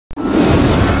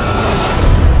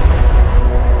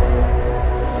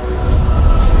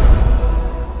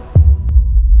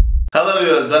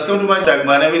welcome to my channel.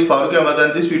 My name is Farooq Ahmed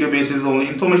and this video base is only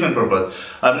information purpose.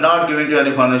 I am not giving you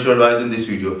any financial advice in this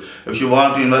video. If you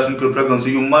want to invest in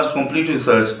cryptocurrency, you must complete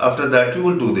research. After that, you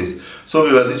will do this. So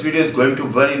viewer, this video is going to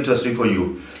be very interesting for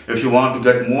you. If you want to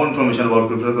get more information about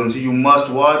cryptocurrency, you must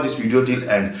watch this video till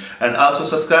end. And also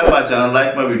subscribe my channel,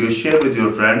 like my video, share with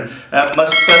your friend, and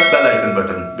must press bell icon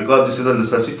button because this is a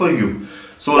necessity for you.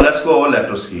 So let's go over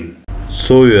laptop screen.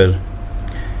 So viewer,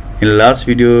 in last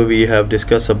video we have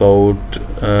discussed about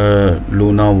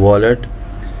Luna Wallet,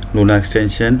 Luna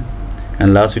extension,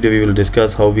 and last video we will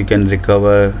discuss how we can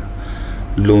recover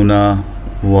Luna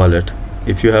Wallet.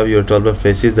 If you have your 12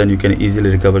 phrases, then you can easily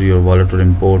recover your wallet or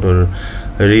import or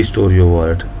restore your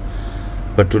wallet.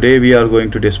 But today we are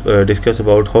going to discuss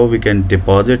about how we can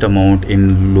deposit amount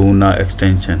in Luna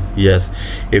extension. Yes,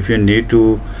 if you need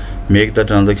to make the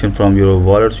transaction from your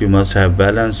wallets, you must have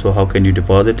balance. So how can you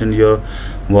deposit in your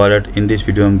wallet? In this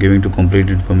video I'm giving to complete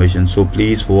information, so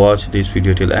please watch this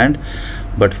video till end.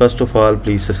 But first of all,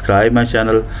 please subscribe my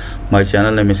channel. My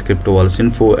channel name is Crypto Wallets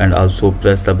Info, and also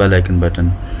press the bell icon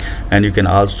button. And you can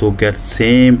also get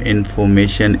same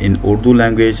information in Urdu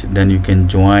language. Then you can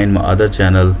join my other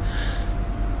channel,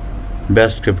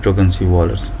 Best Cryptocurrency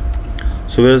Wallets.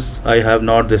 So whereas I have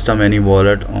not this time any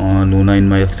wallet on Luna in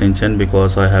my extension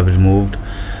because I have removed,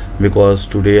 because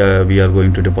today we are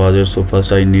going to deposit. So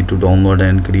first I need to download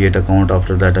and create account,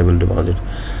 after that I will deposit.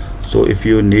 So if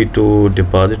you need to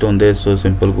deposit on this, so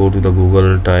simple, go to the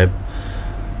Google, type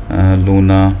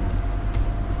Luna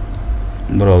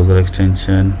browser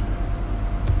extension,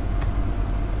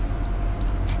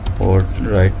 or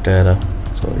write Terra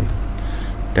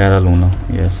Luna.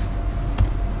 Yes,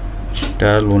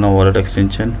 Terra LUNA Wallet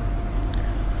extension.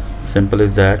 Simple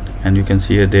is that. And you can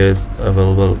see here there is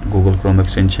available Google Chrome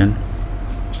extension.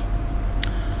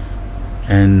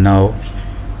 And now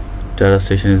Terra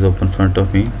station is open in front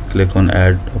of me. Click on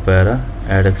add Opera,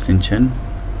 add extension.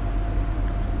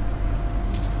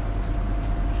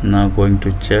 Now going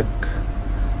to check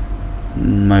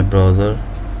my browser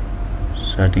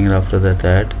setting. After that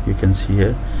add, you can see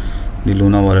here the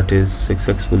Luna wallet is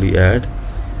successfully add.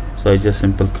 So I just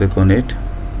simple click on it,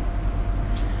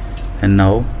 and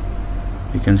now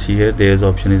you can see here there is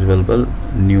option is available,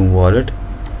 new wallet.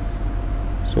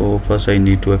 So first I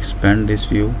need to expand this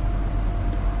view,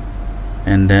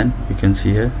 and then you can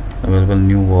see here available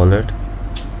new wallet.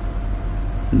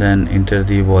 Then enter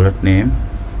the wallet name,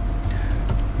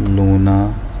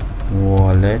 Luna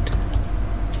Wallet,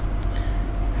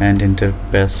 and enter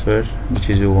password which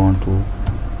is you want to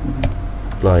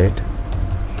apply it.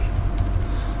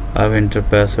 I have entered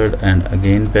password and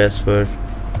again password.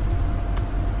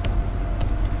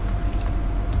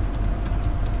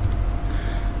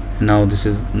 Now this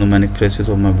is numeric phrases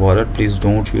of my wallet. Please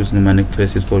don't use numeric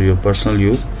phrases for your personal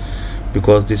use,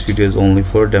 because this video is only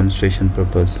for demonstration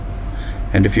purpose.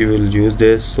 And if you will use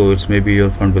this, so it's maybe your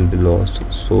fund will be lost.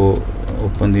 So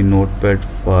open the notepad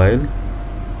file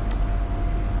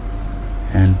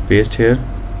and paste here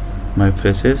my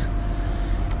phrases,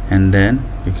 and then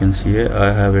you can see here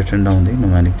I have written down the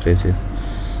numeric phrases.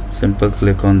 Simple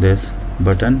click on this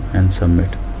button and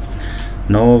submit.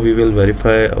 Now we will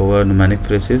verify our numeric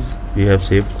phrases we have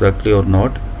saved correctly or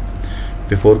not.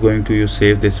 Before going to you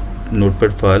save this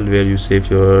notepad file where you save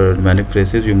your numeric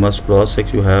phrases, you must cross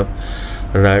check you have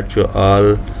write your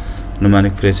all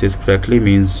numeric phrases correctly,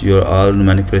 means your all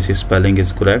numeric phrases spelling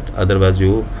is correct, otherwise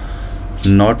you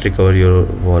not recover your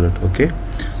wallet. Okay,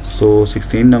 so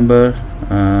 16 number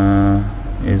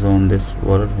is on this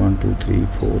wallet. 1 2 3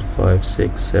 4 5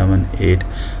 6 7 8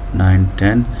 9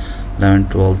 10 11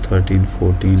 12 13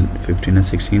 14 15 and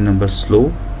 16 number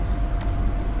slow,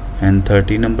 and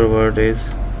 30 number word is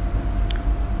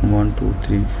 1 2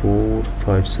 3 4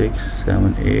 5 6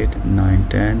 7 8 9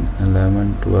 10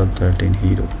 11 12 13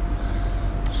 hero.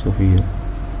 So here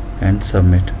and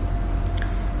submit.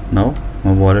 Now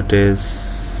my wallet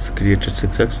is created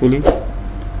successfully.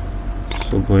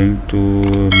 So going to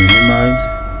minimize,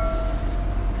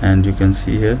 and you can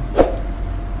see here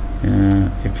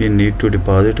if you need to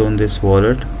deposit on this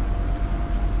wallet,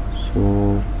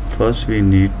 so first we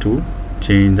need to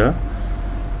change the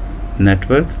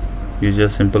network. You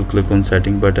just simple click on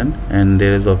setting button, and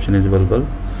there is option is available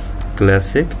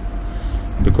classic,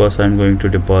 because I'm going to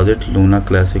deposit Luna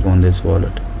Classic on this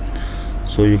wallet.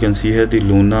 So you can see here the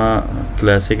Luna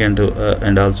Classic and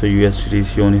also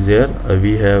USDT on is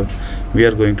here. We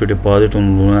are going to deposit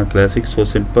on Luna Classic. So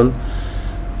simple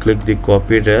click the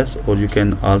copy address, or you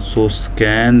can also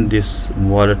scan this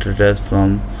wallet address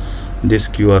from this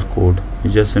QR code.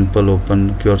 You just simple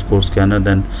open QR code scanner,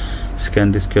 then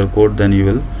scan this QR code, then you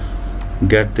will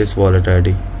get this wallet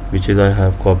ID which is I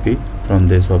have copied from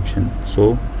this option.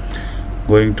 So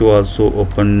going to also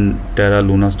open Terra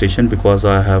Luna station because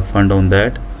I have fund on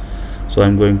that. So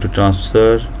I'm going to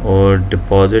transfer or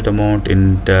deposit amount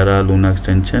in Terra Luna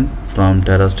extension from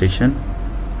Terra station.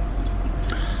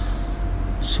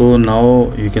 So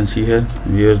now you can see here,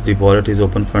 here's the wallet is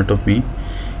open in front of me.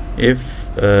 If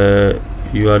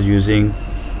you are using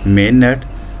mainnet,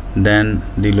 then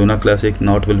the Luna Classic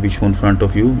not will be shown in front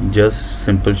of you, just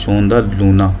simple shown the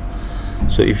Luna.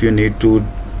 So if you need to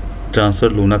transfer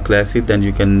Luna Classic, then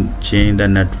you can change the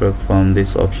network from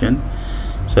this option.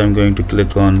 So I'm going to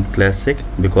click on Classic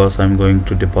because I'm going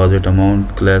to deposit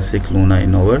amount Classic Luna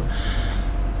in our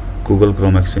Google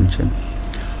Chrome extension.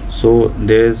 So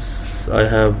I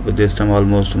have this time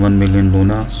almost 1 million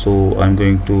Luna, so I'm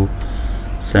going to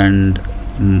send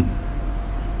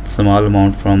small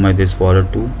amount from my this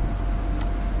wallet to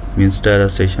means Terra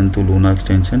station to Luna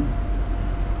extension.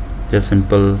 Just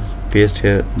simple paste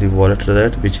here the wallet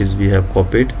address which is we have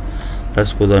copied. Let's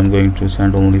suppose I'm going to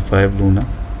send only 5 Luna,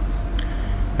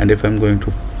 and if I'm going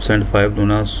to send 5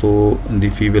 Luna, so the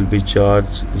fee will be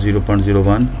charged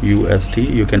 0.01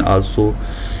 USD. You can also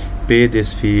pay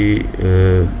this fee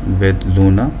with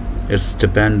Luna, it's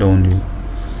depend on you.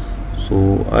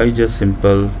 So I just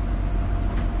simple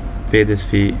pay this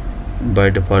fee by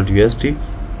default USD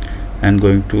and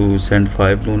going to send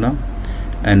 5 Luna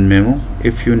and memo.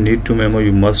 If you need to memo,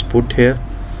 you must put here,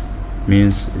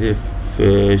 means if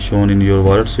shown in your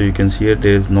wallet. So you can see here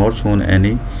there is not shown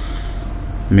any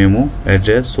memo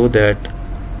address, so that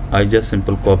I just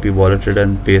simple copy wallet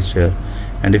and paste here.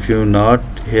 And if you not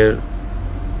here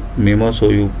memo, so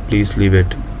you please leave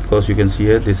it because you can see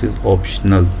here this is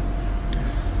optional.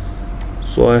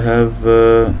 So I have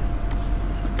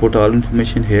put all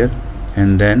information here,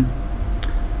 and then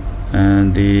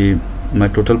my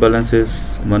total balance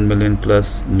is 1 million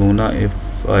plus Luna. If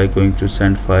I going to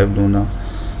send 5 Luna,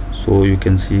 so you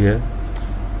can see here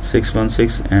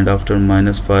 616, and after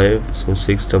 -5, so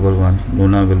 611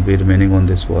 Luna will be remaining on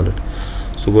this wallet.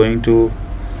 So going to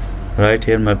write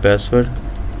here my password,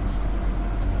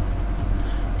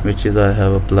 which is I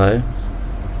have apply,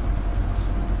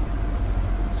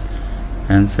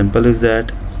 and simple is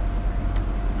that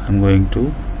I'm going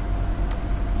to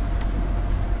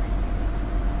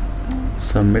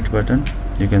submit button.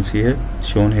 You can see here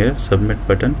shown here submit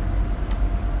button.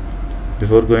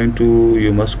 Before going to,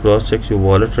 you must cross check your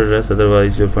wallet address,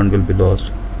 otherwise your fund will be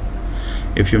lost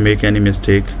if you make any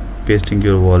mistake pasting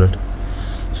your wallet.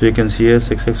 So you can see here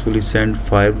successfully sent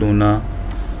 5 Luna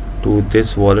to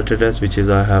this wallet address which is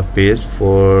I have pasted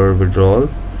for withdrawal,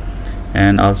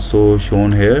 and also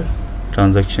shown here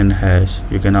transaction hash.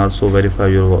 You can also verify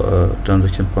your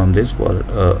transaction from this wallet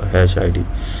hash ID.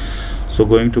 So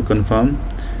going to confirm,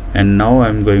 and now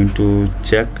I'm going to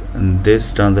check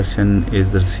this transaction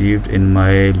is received in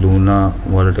my Luna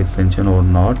wallet extension or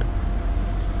not.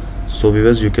 So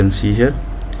viewers, you can see here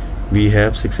we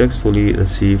have successfully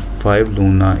received 5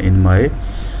 Luna in my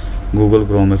Google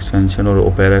Chrome extension or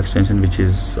Opera extension which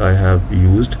is I have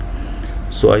used.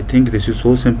 So I think this is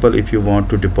so simple. If you want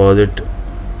to deposit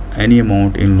any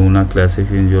amount in Luna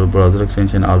Classic in your browser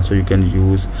extension, also you can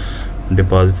use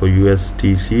deposit for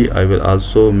USDC. I will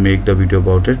also make the video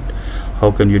about it,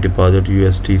 how can you deposit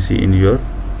USDC in your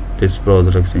this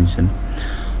browser extension.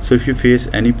 So if you face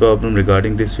any problem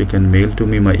regarding this, you can mail to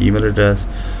me. My email address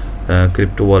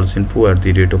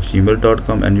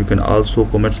cryptowalletsinfo@gmail.com, and you can also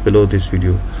comments below this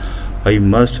video. I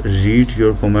must read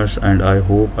your comments and I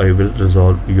hope I will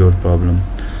resolve your problem.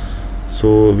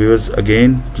 So viewers,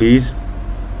 again please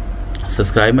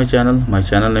subscribe my channel. My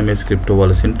channel name is Crypto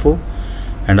Wallet Info,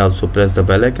 and also press the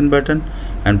bell icon button,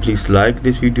 and please like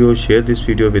this video, share this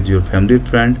video with your family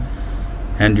friend,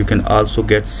 and you can also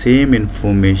get same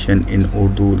information in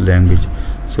Urdu language.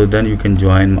 So then you can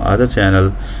join my other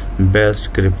channel,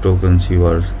 Best Cryptocurrency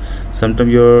Wars.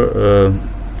 Sometimes your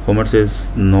comments is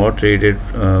not rated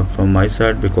from my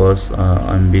side because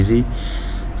I'm busy.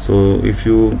 So if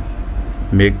you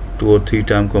make 2 or 3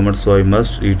 times comments, so I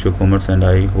must read your comments and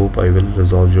I hope I will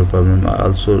resolve your problem. I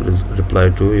also reply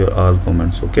to your all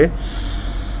comments. Okay,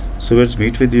 so let's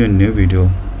meet with you in new video.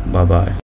 Bye bye.